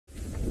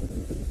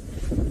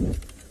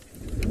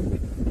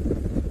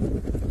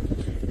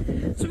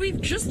we've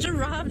just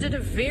arrived at a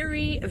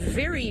very,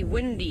 very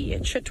windy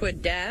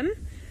Chitwa Dam.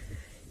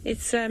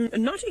 It's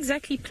not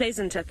exactly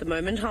pleasant at the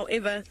moment.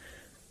 However,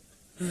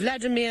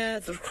 Vladimir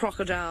the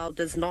crocodile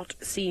does not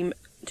seem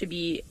to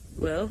be,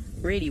 well,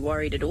 really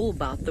worried at all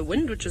about the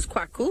wind, which is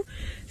quite cool.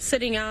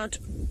 Sitting out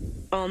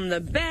on the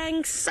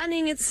bank,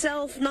 sunning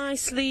itself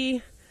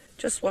nicely.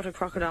 Just what a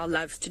crocodile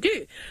loves to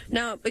do.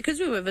 Now, because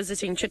we were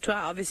visiting Chitwa,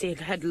 obviously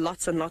it had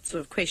lots and lots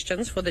of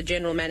questions for the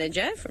general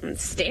manager from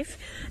Steph,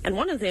 and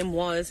one of them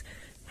was,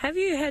 have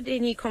you had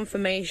any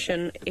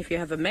confirmation if you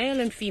have a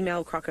male and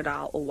female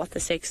crocodile or what the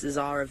sexes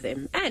are of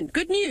them? And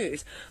good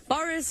news,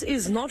 Boris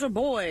is not a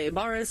boy.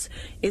 Boris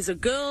is a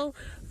girl.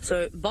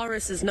 So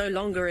Boris is no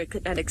longer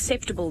an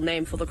acceptable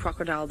name for the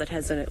crocodile that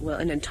has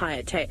an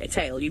entire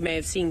tail. You may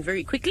have seen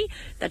very quickly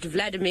that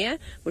Vladimir,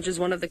 which is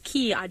one of the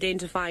key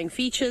identifying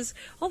features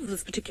of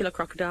this particular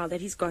crocodile, that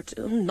he's got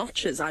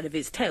notches out of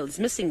his tail. He's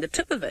missing the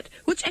tip of it,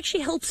 which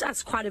actually helps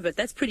us quite a bit.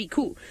 That's pretty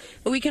cool.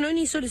 But we can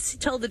only sort of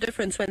tell the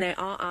difference when they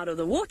are out of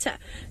the water.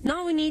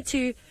 Now we need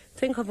to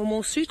think of a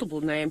more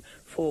suitable name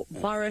for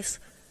Boris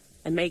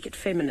and make it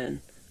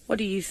feminine. What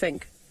do you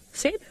think,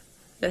 Seb?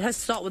 It has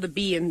to start with a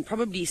B and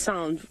probably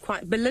sound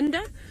quite...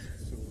 Belinda?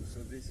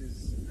 So this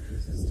is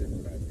still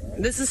Vlad, right?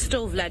 This is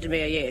still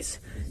Vladimir, yes.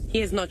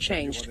 He has not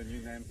changed. You want a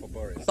new name for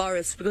Boris?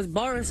 Boris, because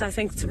Boris, I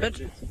think it's a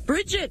bit...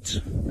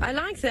 Bridget! I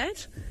like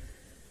that.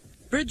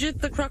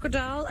 Bridget the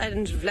crocodile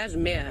and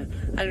Vladimir.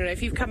 I don't know,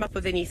 if you've come up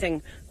with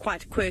anything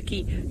quite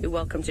quirky, you're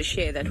welcome to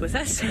share that with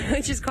us,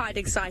 which is quite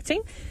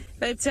exciting.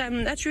 But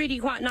that's really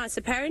quite nice.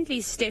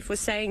 Apparently, Steph was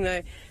saying,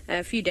 though,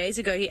 a few days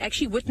ago, he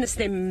actually witnessed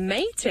them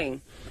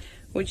mating,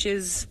 which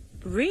is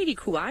really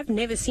cool. I've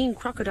never seen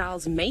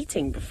crocodiles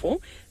mating before,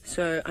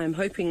 so I'm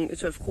hoping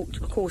to, of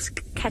course,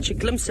 catch a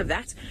glimpse of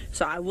that.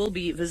 So I will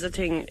be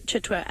visiting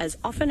Chitwa as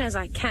often as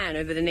I can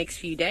over the next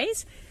few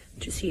days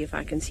to see if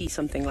I can see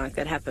something like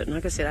that happen.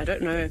 Like I said, I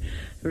don't know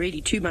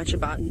really too much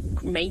about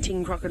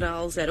mating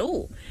crocodiles at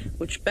all,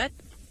 but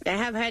they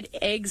have had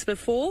eggs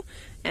before,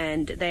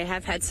 and they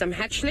have had some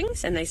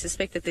hatchlings, and they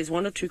suspect that there's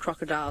one or two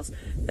crocodiles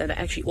that are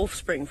actually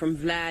offspring from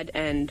Vlad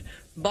and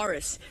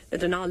Boris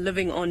that are now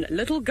living on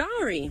Little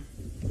Gary.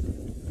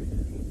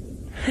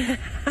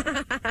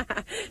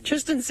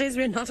 Tristan says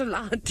we're not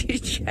allowed to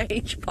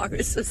change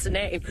Boris's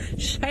name.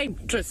 Shame,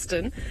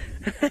 Tristan.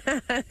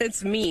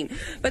 It's mean.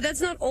 But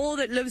that's not all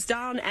that lives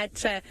down at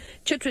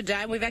Chitwa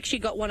Dam. We've actually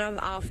got one of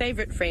our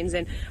favorite friends,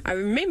 and I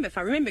remember, if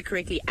I remember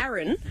correctly,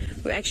 Aaron,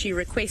 who actually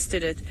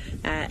requested it,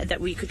 that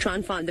we could try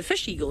and find the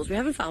fish eagles. We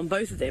haven't found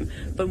both of them,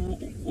 but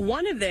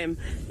one of them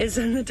is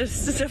in the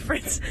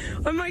difference.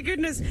 Oh my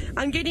goodness,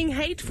 I'm getting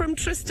hate from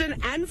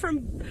Tristan and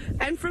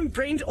from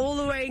Brent all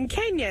the way in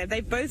Kenya. They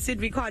both said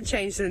we can't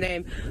change the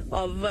name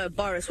of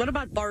Boris. What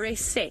about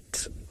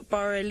Borisette?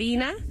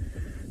 Borelina?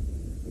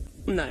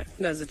 No,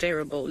 those are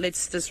terrible.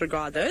 Let's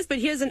disregard those. But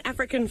here's an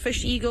African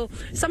fish eagle.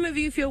 Some of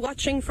you, if you're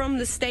watching from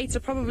the States,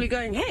 are probably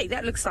going, hey,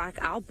 that looks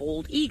like our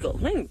bald eagle.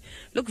 They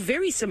look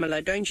very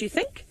similar, don't you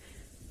think?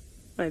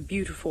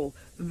 Beautiful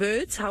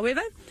birds,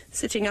 however,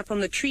 sitting up on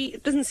the tree.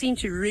 It doesn't seem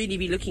to really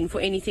be looking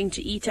for anything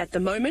to eat at the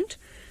moment.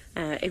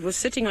 It was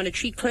sitting on a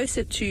tree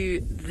closer to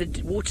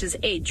the water's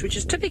edge, which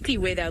is typically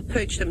where they'll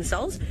perch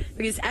themselves,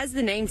 because as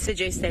the name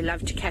suggests, they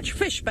love to catch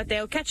fish, but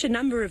they'll catch a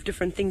number of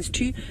different things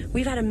too.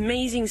 We've had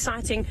amazing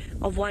sighting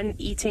of one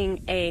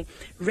eating a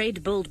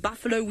red-billed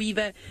buffalo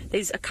weaver.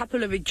 There's a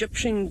couple of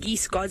Egyptian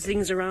geese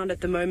goslings around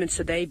at the moment,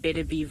 so they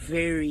better be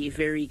very,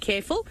 very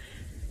careful.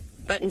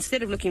 But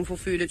instead of looking for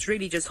food, it's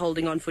really just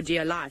holding on for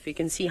dear life. You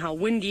can see how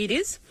windy it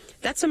is.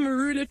 That's a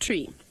marula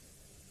tree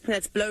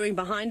that's blowing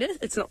behind it.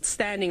 It's not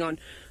standing on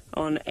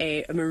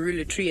a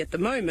marula tree at the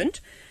moment,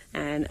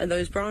 and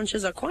those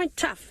branches are quite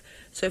tough.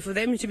 So for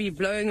them to be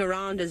blowing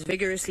around as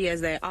vigorously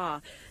as they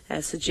are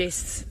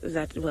suggests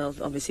that, well,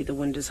 obviously the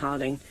wind is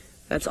howling.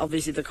 That's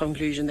obviously the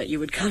conclusion that you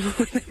would come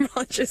when the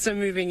branches are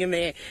moving in the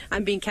air.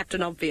 I'm being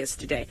Captain Obvious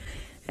today,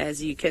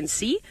 as you can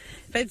see.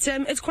 But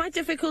it's quite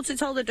difficult to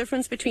tell the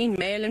difference between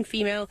male and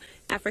female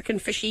African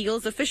fish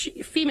eagles. The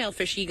female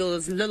fish eagle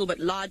is a little bit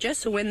larger,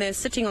 so when they're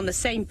sitting on the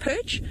same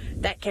perch,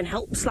 that can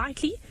help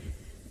slightly.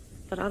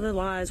 But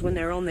otherwise, when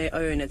they're on their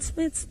own,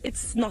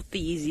 it's not the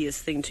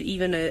easiest thing to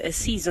even a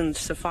seasoned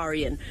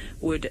safarian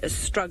would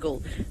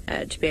struggle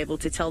to be able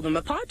to tell them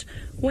apart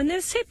when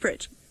they're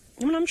separate.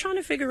 I mean, I'm trying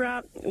to figure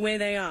out where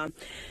they are.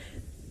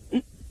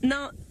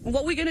 Now,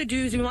 what we're going to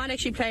do is we might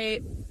actually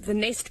play the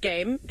nest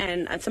game,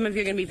 and some of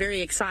you are going to be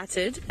very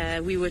excited.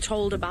 We were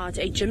told about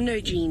a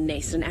gymnogene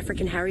nest, an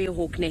African harrier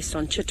hawk nest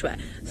on Chitwa.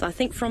 So I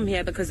think from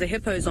here, because the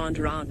hippos aren't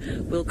around,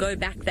 we'll go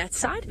back that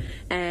side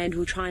and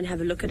we'll try and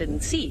have a look at it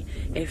and see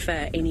if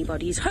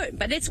anybody's home.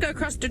 But let's go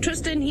across to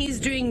Tristan.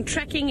 He's doing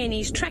tracking, and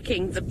he's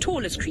tracking the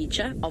tallest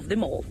creature of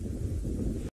them all.